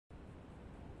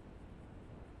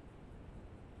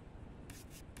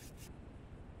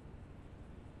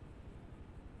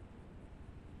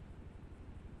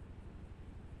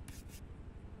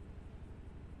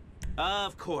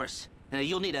Of course.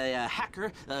 You'll need a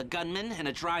hacker, a gunman, and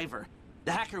a driver.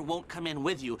 The hacker won't come in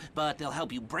with you, but they'll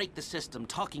help you break the system,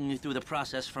 talking you through the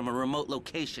process from a remote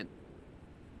location.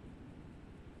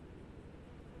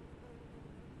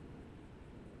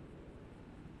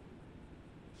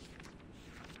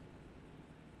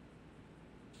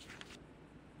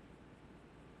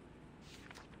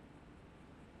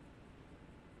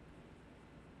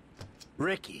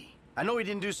 Rickie. I know he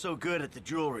didn't do so good at the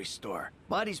jewelry store,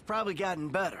 but he's probably gotten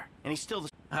better, and he's still the...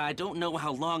 I don't know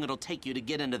how long it'll take you to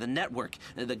get into the network.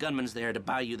 The gunman's there to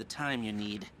buy you the time you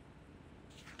need.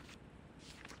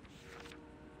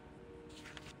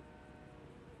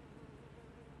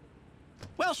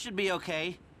 Welsh should be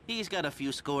okay. He's got a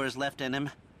few scores left in him.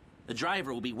 The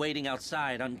driver will be waiting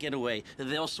outside on getaway.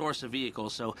 They'll source a vehicle,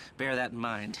 so bear that in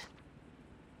mind.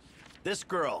 This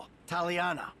girl,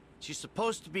 Taliana, she's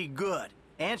supposed to be good,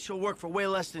 and she'll work for way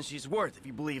less than she's worth, if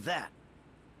you believe that.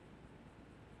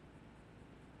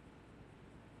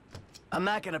 I'm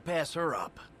not gonna pass her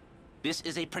up. This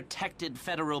is a protected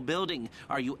federal building.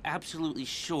 Are you absolutely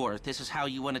sure this is how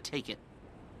you want to take it?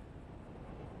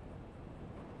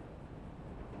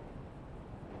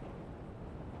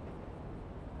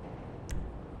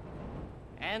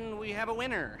 And we have a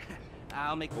winner.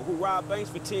 I'll make... Well, who robbed banks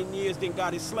for 10 years, then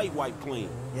got his slate wiped clean.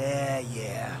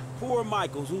 Yeah. Poor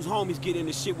Michaels, whose homies get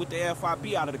into shit with the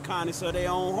FIB out of the kindness of their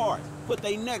own heart. Put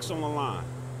their necks on the line.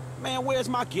 Man, where's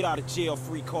my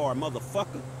get-out-of-jail-free card,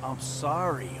 motherfucker? I'm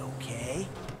sorry, okay?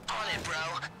 On it, bro.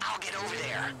 I'll get over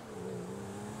there.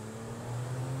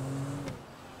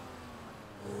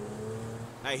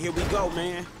 Hey, here we go,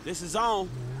 man. This is on.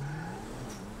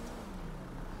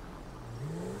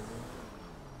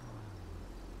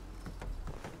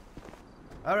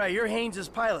 All right, you're Haynes'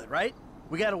 pilot, right?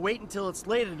 We gotta wait until it's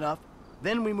late enough,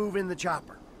 then we move in the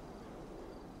chopper.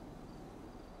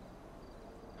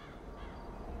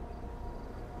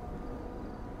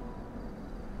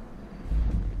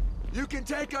 You can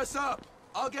take us up.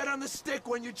 I'll get on the stick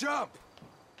when you jump.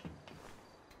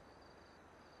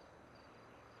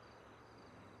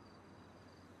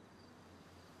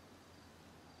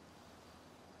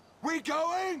 We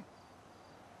going?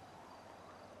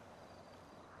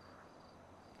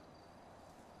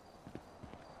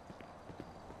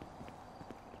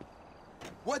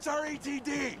 What's our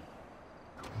ETD?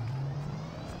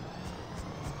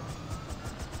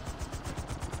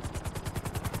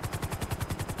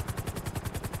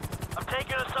 I'm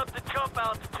taking us up to jump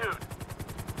altitude.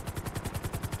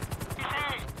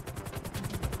 Easy.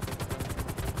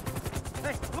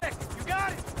 Hey, quick! You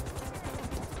got it!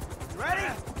 You ready?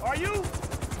 Are you? You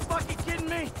fucking kidding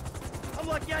me? I'm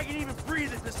lucky I can even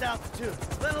breathe at this altitude,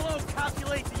 let alone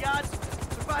calculate the odds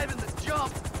of surviving the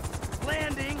jump,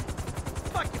 landing,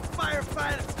 fucking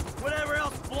firefighter, whatever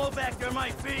else blowback there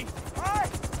might be. All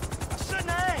right, I shouldn't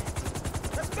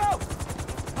have. Let's go.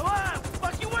 Come on, what the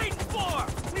fuck you waiting for?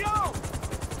 We on.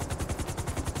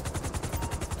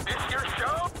 This your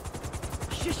show?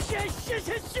 Shit.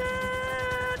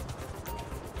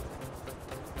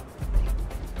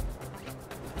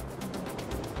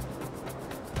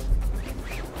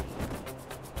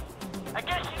 I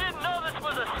guess you didn't know this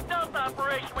was a stealth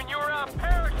operation when you were out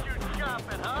parachute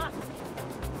shopping, huh?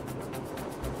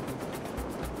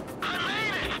 I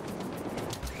made it!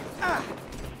 Ah,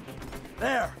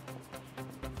 there.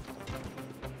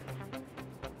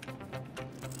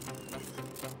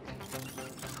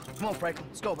 Come on, Franklin.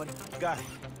 Let's go, buddy. Got it.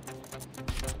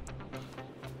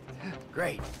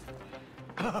 Great.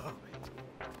 Oh,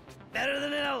 better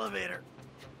than an elevator.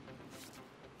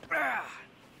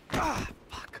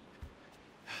 Fuck.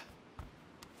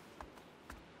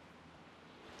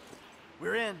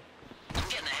 We're in. I'm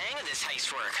getting the hang of this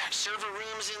heist work. Server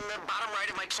room's in the bottom right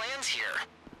of my plans here.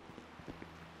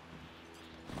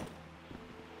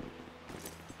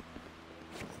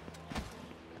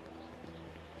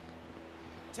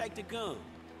 Take the gun.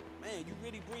 Man, you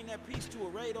really bring that piece to a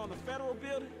raid on the federal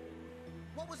building?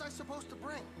 What was I supposed to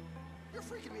bring? You're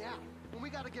freaking me out. When we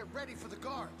gotta get ready for the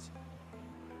guards.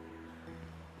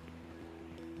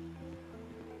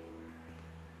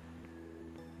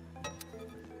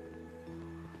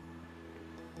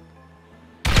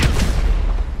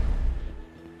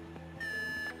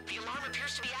 The alarm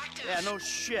appears to be active. Yeah, no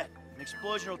shit. An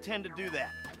explosion will tend to do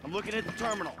that. I'm looking at the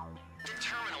terminal. The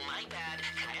terminal, my bad.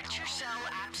 Connect your cell,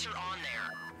 apps are on there.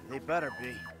 They better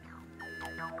be.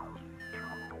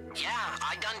 Yeah,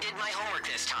 I done did my homework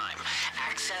this time.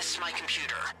 Access my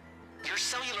computer. Your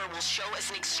cellular will show as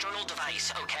an external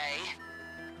device, okay?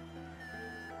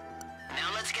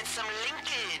 Now let's get some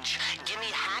linkage. Give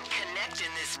me Hack Connect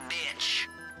in this bitch.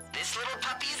 This little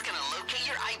puppy's gonna locate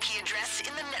your IP address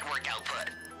in the network output.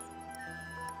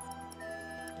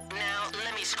 Now,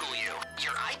 let me school you.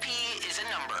 Your IP is a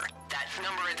number. That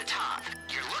number at the top.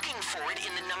 You're looking for it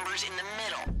in the numbers in the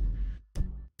middle.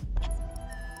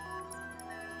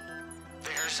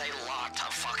 There's a lot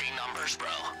of fucking numbers, bro.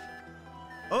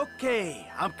 Okay,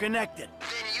 I'm connected.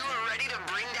 Then you are ready to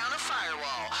bring down a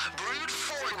firewall. Brood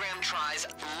 4-gram tries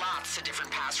lots of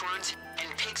different passwords and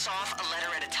picks off a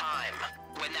letter at a time.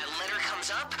 When that letter comes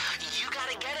up, you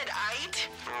gotta get it, aight?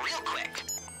 Real quick.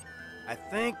 I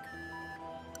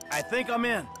think I'm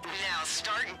in. Now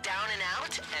start down and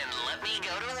out and let me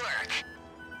go to work.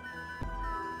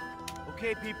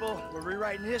 Okay, people, we're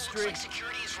rewriting Looks history. like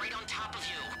security is right on top of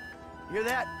you. Hear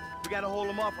that? We gotta hold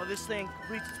them off while this thing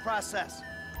completes its process.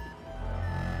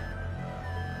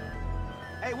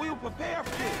 Hey, we were prepared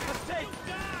for this. Let's take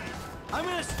it. I'm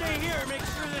gonna stay here and make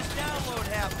sure this download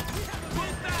happens.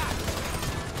 Move back!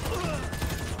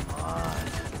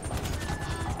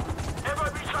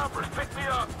 FIB choppers, pick me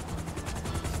up.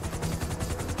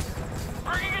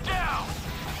 Bringing it down.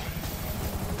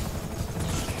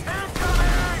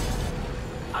 Incoming!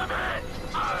 I'm hit!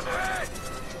 I'm hit!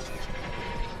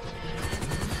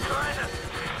 Trying to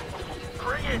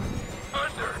bring it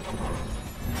under.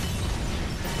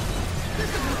 This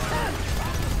is intense!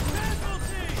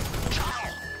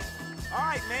 All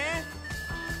right, man.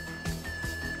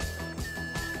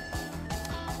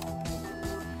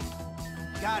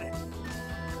 Got it.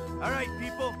 All right,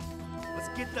 people, let's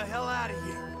get the hell out of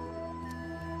here.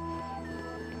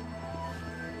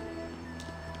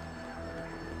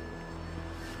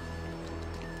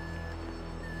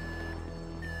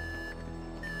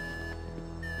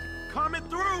 Coming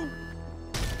through.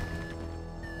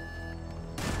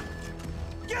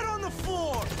 Get on the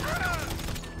floor.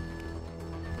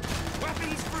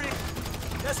 Weapons free.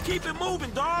 Let's keep it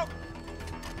moving, dog.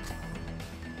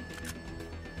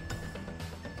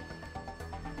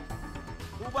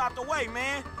 Move out the way,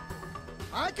 man.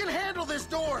 I can handle this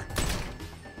door!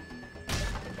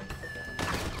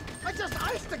 I just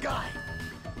iced the guy!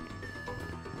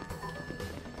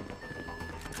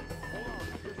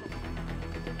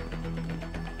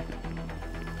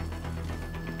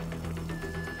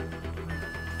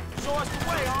 Show us the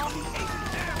way, homie.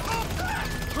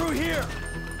 Through here!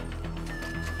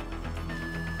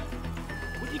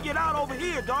 We can get out over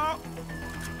here, dog.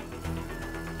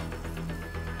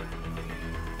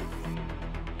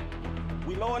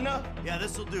 We low enough? Yeah,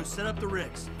 this'll do. Set up the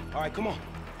rigs. All right, come on.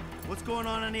 What's going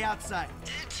on the outside?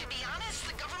 To be honest,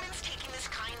 the government's taking this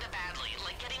kinda badly,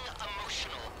 like getting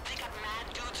emotional. They got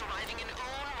mad dudes arriving in un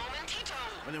momentito.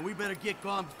 Well, then we better get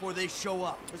gone before they show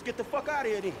up. Let's get the fuck out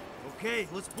of here, then. Okay,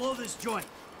 let's blow this joint.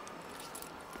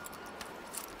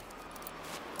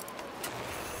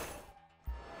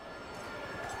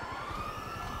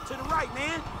 To the right,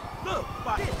 man. Look,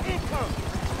 by Income!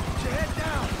 Get your head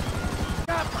down!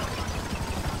 Chopper!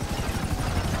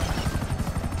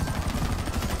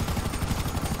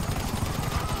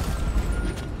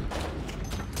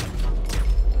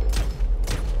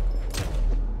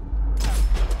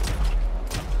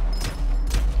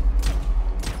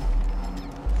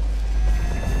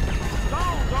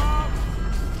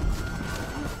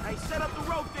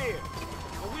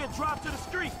 Drop to the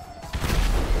street.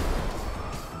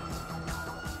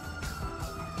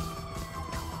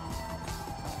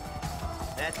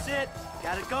 That's it.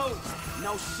 Gotta go.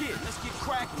 No shit. Let's get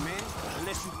cracking, man.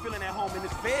 Unless you feeling at home in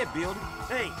this Fed building.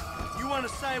 Hey, if you want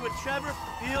to side with Trevor,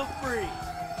 feel free.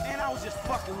 Man, I was just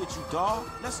fucking with you, dawg.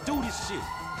 Let's do this shit.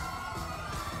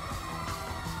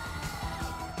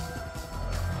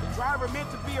 The driver meant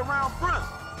to be around front.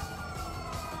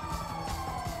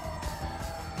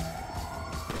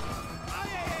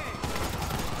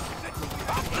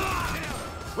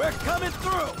 We're coming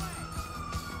through!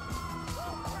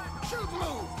 Shoot and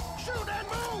move! Shoot and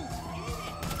move!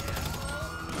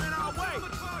 You're in our way.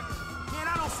 Man,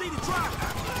 I don't see the driver.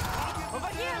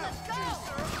 Over here, let's go!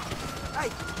 Hey!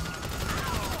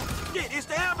 Shit, it's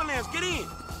the ambulance. Get in.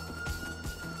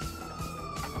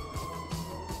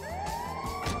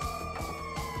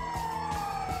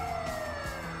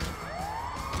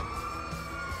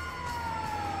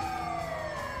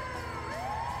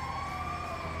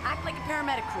 Act like a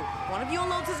paramedic crew. One of you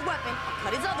unloads his weapon, I'll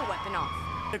cut his other weapon off.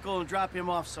 Nickel and drop him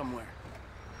off somewhere.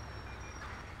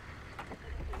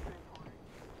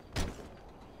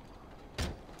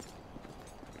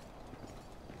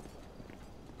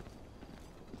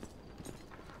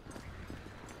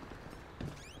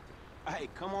 Hey,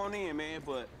 come on in, man,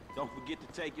 but don't forget to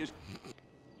take your